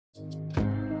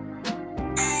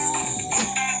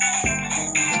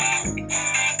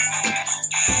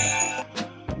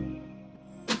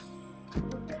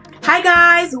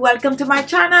guys, welcome to my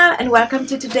channel and welcome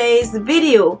to today's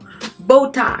video.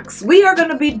 Botox. We are going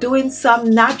to be doing some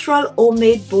natural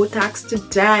homemade Botox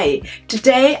today.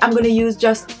 Today I'm going to use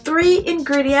just 3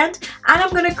 ingredients and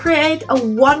I'm going to create a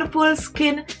wonderful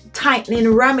skin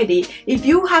tightening remedy. If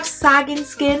you have sagging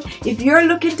skin, if you're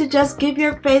looking to just give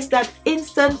your face that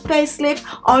instant facelift,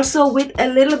 also with a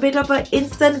little bit of an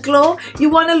instant glow, you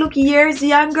want to look years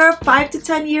younger, 5 to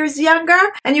 10 years younger,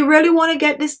 and you really want to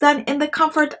get this done in the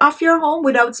comfort of your home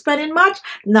without spending much,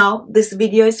 now this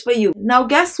video is for you. Now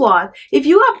guess what? If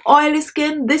you have oily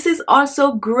skin, this is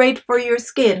also great for your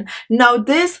skin. Now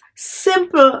this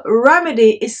simple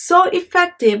remedy is so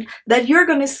effective that you're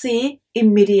going to see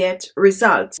immediate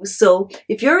results. So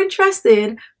if you're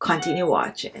interested, continue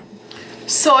watching.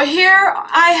 So here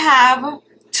I have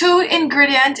 2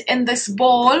 ingredients in this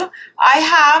bowl. I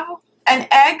have an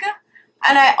egg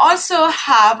and I also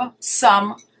have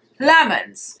some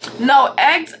lemons. Now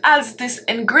eggs has this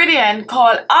ingredient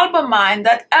called albumin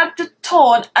that help to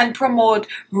tone and promote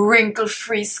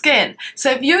wrinkle-free skin. So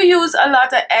if you use a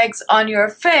lot of eggs on your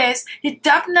face, it's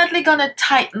definitely gonna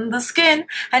tighten the skin.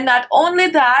 And not only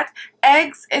that,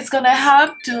 eggs is gonna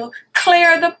help to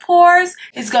clear the pores,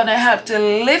 it's gonna help to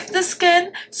lift the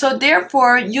skin. So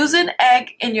therefore using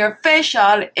egg in your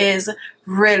facial is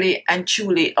really and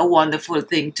truly a wonderful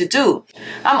thing to do.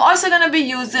 I'm also going to be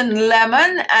using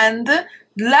lemon, and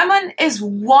lemon is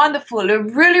wonderful, a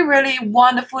really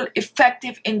wonderful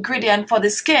effective ingredient for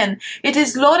the skin. It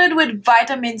is loaded with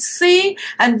vitamin C,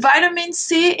 and vitamin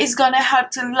C is going to help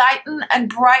to lighten and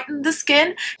brighten the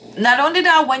skin. Not only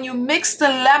that, when you mix the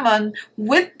lemon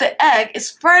with the egg, it's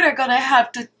further going to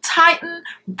help to tighten,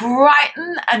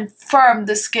 brighten and firm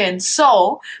the skin.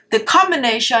 So the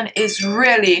combination is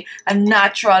really a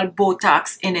natural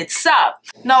Botox in itself.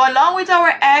 Now along with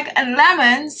our egg and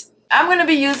lemons, I'm going to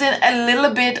be using a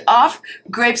little bit of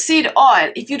grapeseed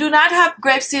oil. If you do not have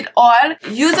grapeseed oil,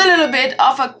 use a little bit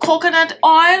of a coconut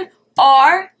oil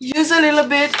or use a little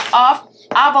bit of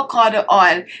avocado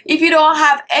oil. If you don't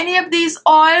have any of these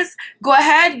oils, go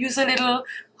ahead, use a little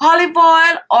olive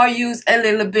oil or use a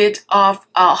little bit of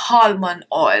almond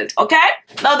oil. Okay,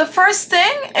 now the first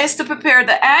thing is to prepare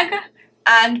the egg,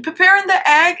 and preparing the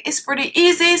egg is pretty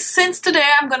easy since today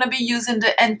I'm going to be using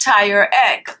the entire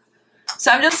egg. So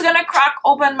I'm just going to crack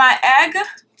open my egg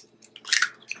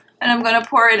and I'm going to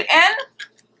pour it in,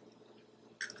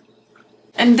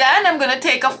 and then I'm going to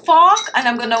take a fork and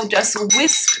I'm going to just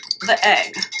whisk the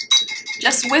egg.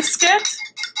 Just whisk it.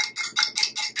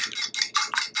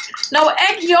 Now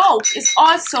egg yolk is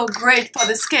also great for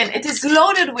the skin. It is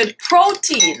loaded with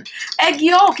protein. Egg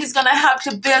yolk is going to help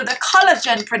to build the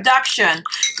collagen production.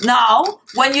 Now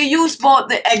when you use both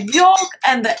the egg yolk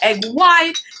and the egg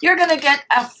white, you're going to get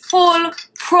a full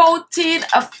protein,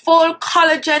 a full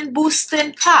collagen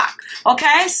boosting pack.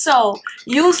 Okay, so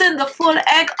using the full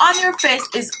egg on your face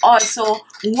is also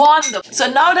wonderful. So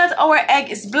now that our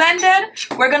egg is blended,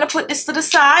 we're going to put this to the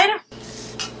side.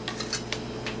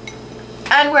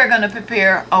 And we're going to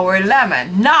prepare our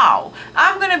lemon. Now,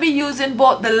 I'm going to be using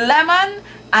both the lemon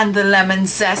and the lemon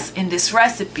zest in this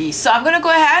recipe. So I'm going to go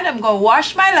ahead, I'm going to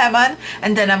wash my lemon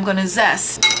and then I'm going to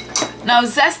zest. Now,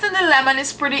 zesting the lemon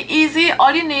is pretty easy.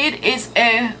 All you need is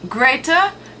a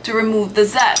grater to remove the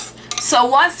zest. So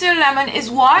once your lemon is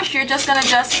washed, you're just going to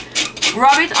just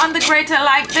rub it on the grater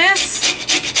like this.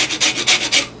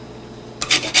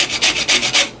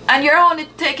 And you're only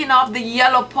taking off the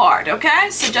yellow part, okay?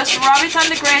 So just rub it on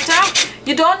the grater.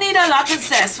 You don't need a lot of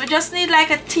zest. We just need like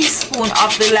a teaspoon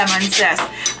of the lemon zest.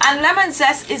 And lemon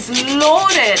zest is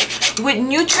loaded with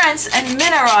nutrients and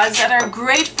minerals that are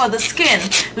great for the skin.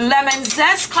 Lemon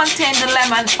zest contains the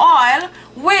lemon oil,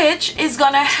 which is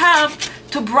going to help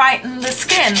to brighten the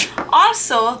skin.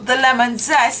 Also, the lemon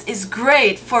zest is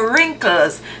great for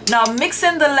wrinkles. Now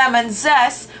mixing the lemon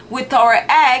zest with our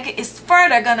egg is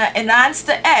further gonna enhance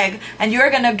the egg, and you're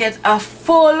gonna get a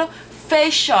full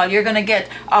facial. You're gonna get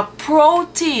a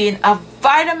protein, a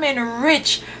vitamin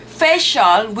rich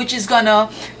facial, which is gonna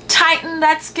tighten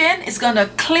that skin, it's gonna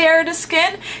clear the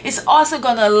skin, it's also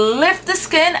gonna lift the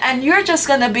skin, and you're just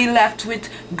gonna be left with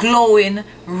glowing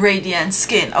radiant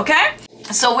skin. Okay,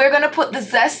 so we're gonna put the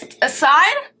zest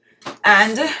aside,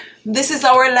 and this is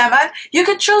our lemon. You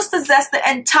could choose to zest the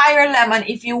entire lemon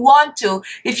if you want to.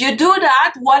 If you do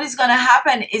that, what is going to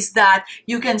happen is that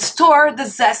you can store the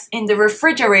zest in the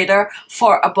refrigerator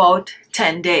for about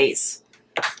 10 days.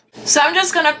 So I'm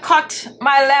just going to cut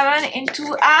my lemon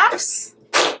into halves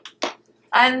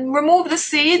and remove the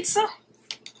seeds.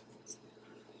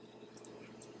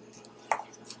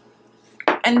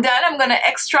 And then I'm going to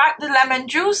extract the lemon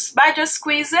juice by just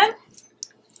squeezing.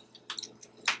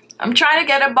 I'm trying to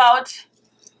get about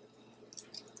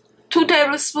 2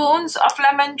 tablespoons of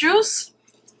lemon juice.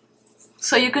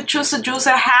 So you could choose to juice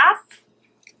a half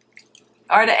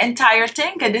or the entire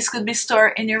thing, and this could be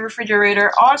stored in your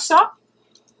refrigerator also.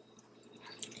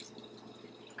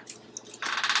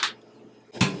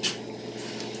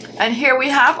 And here we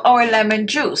have our lemon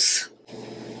juice.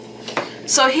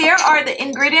 So here are the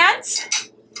ingredients.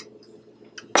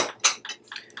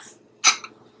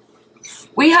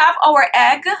 We have our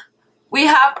egg, we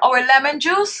have our lemon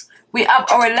juice, we have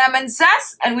our lemon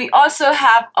zest, and we also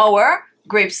have our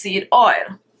grapeseed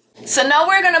oil. So now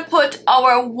we're going to put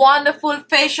our wonderful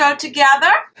facial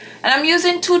together. And I'm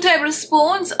using 2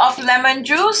 tablespoons of lemon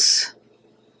juice.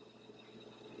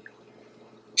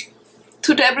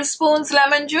 2 tablespoons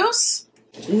lemon juice.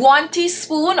 1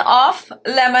 teaspoon of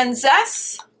lemon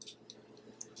zest.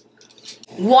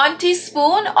 1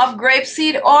 teaspoon of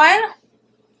grapeseed oil.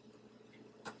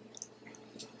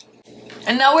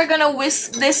 And now we're going to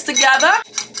whisk this together.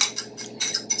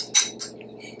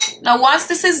 Now once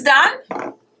this is done,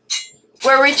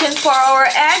 we're reaching for our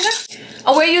egg.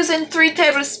 And we're using 3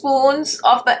 tablespoons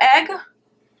of the egg.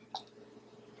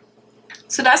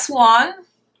 So that's 1,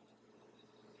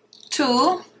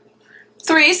 2,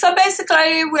 3. So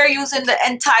basically we're using the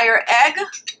entire egg.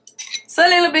 So a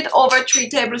little bit over 3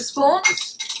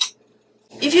 tablespoons.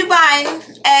 If you buy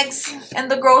eggs in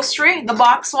the grocery, the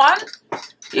box one,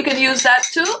 you can use that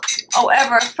too.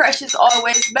 However, fresh is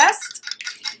always best.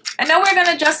 And now we're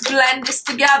gonna just blend this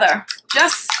together.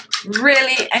 Just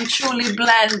really and truly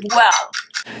blend well.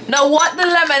 Now what the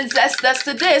lemon zest does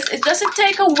to this is just to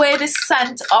take away the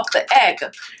scent of the egg.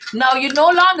 Now you no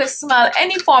longer smell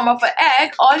any form of an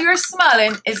egg. All you're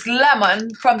smelling is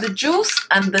lemon from the juice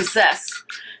and the zest.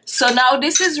 So now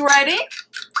this is ready.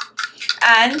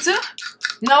 And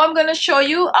now I'm gonna show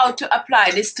you how to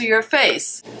apply this to your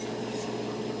face.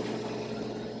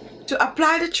 To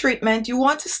apply the treatment, you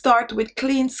want to start with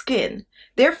clean skin.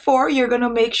 Therefore, you're going to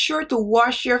make sure to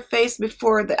wash your face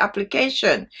before the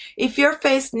application. If your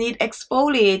face needs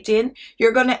exfoliating,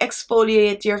 you're going to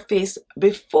exfoliate your face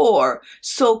before.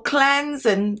 So cleanse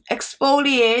and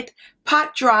exfoliate,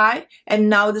 pat dry, and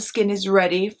now the skin is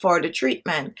ready for the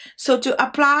treatment. So to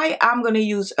apply, I'm going to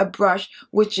use a brush,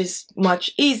 which is much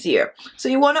easier. So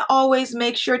you want to always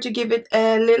make sure to give it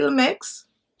a little mix.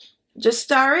 Just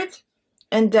stir it.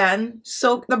 And then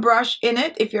soak the brush in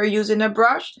it. If you're using a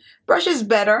brush is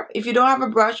better. If you don't have a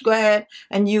brush, go ahead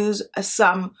and use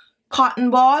some cotton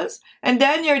balls. And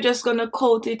then you're just going to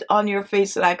coat it on your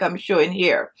face like I'm showing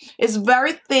here. It's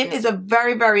very thin. It's a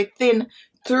very, very thin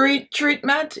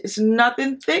treatment. It's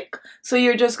nothing thick. So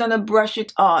you're just going to brush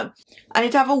it on. And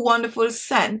it have a wonderful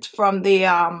scent from the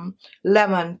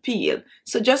lemon peel.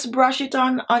 So just brush it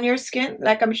on your skin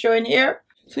like I'm showing here.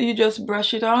 So you just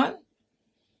brush it on.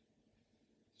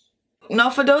 Now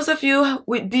for those of you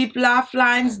with deep laugh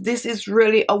lines, this is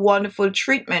really a wonderful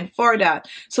treatment for that.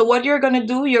 So what you're going to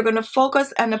do, you're going to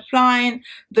focus on applying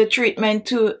the treatment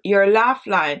to your laugh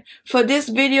line. For this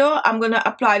video, I'm going to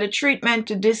apply the treatment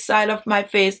to this side of my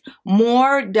face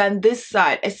more than this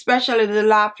side, especially the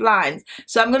laugh lines.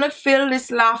 So I'm going to fill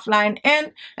this laugh line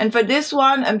in, and for this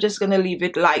one, I'm just going to leave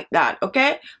it like that,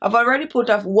 okay? I've already put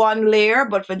off 1 layer,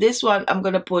 but for this one, I'm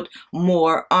going to put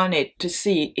more on it to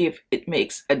see if it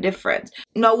makes a difference.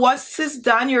 Now once this is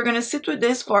done, you're going to sit with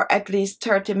this for at least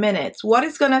 30 minutes. What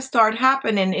is going to start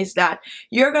happening is that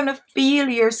you're going to feel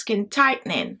your skin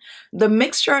tightening. The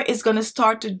mixture is going to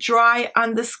start to dry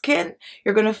on the skin.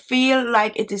 You're going to feel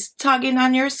like it is tugging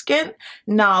on your skin.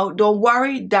 Now don't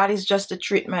worry, that is just the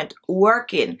treatment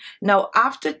working. Now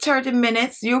after 30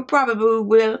 minutes, you probably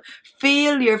will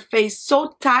feel your face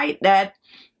so tight that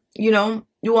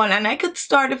and I could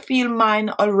start to feel mine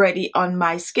already on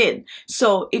my skin.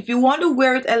 So if you want to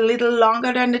wear it a little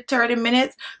longer than the 30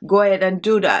 minutes, go ahead and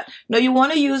do that. Now you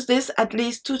want to use this at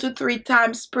least 2 to 3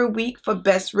 times per week for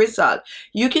best result.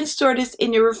 You can store this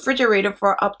in your refrigerator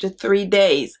for up to 3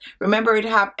 days. Remember, it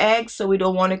have eggs, so we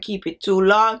don't want to keep it too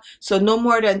long. So no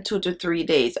more than 2 to 3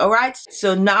 days. All right.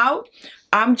 So now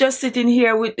I'm just sitting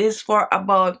here with this for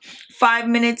about 5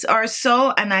 minutes or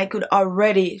so, and I could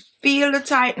already feel the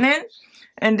tightening.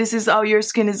 And this is how your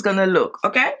skin is gonna look,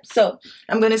 okay? So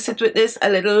I'm gonna sit with this a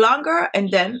little longer, and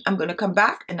then I'm gonna come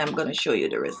back and I'm gonna show you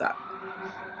the result.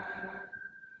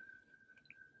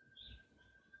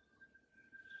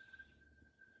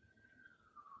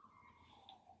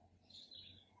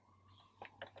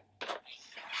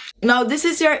 Now this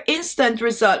is your instant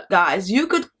result, guys. You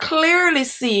could clearly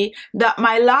see that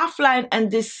my laugh line and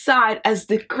this side has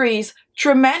decreased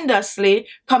tremendously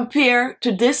compared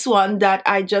to this one that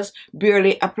I just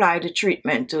barely applied the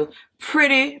treatment to.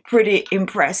 Pretty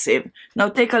impressive. Now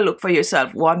take a look for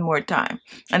yourself one more time.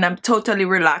 And I'm totally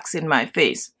relaxing my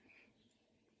face.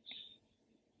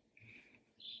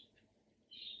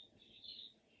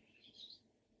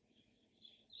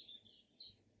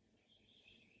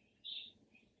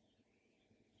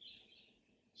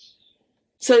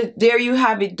 So there you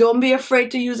have it. Don't be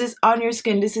afraid to use this on your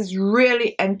skin. This is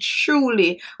really and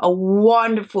truly a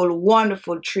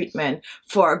wonderful treatment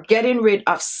for getting rid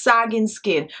of sagging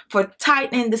skin, for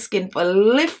tightening the skin, for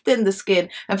lifting the skin,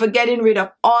 and for getting rid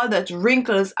of all that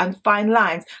wrinkles and fine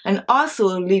lines, and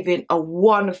also leaving a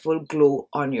wonderful glow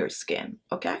on your skin.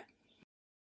 Okay?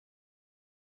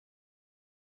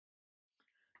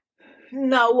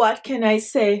 Now what can I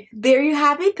say? There you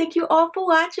have it. Thank you all for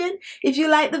watching. If you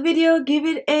like the video, give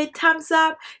it a thumbs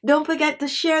up. Don't forget to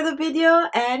share the video,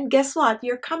 and guess what?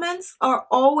 Your comments are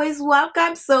always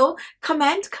welcome. So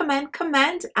comment.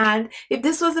 And if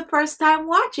this was the first time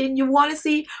watching, you want to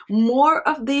see more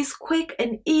of these quick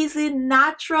and easy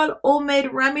natural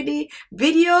homemade remedy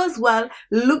videos, well,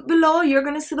 look below. You're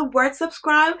going to see the word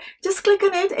subscribe. Just click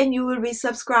on it and you will be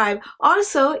subscribed.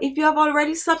 Also, if you have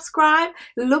already subscribed,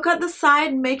 look at the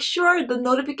side, make sure the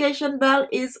notification bell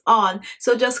is on.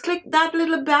 So just click that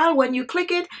little bell. When you click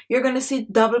it, you're going to see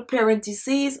double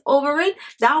parentheses over it.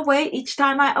 That way, each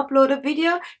time I upload a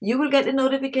video, you will get the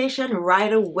notification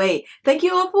right away. Thank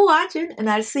you all for watching, and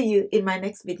I'll see you in my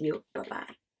next video.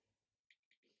 Bye-bye.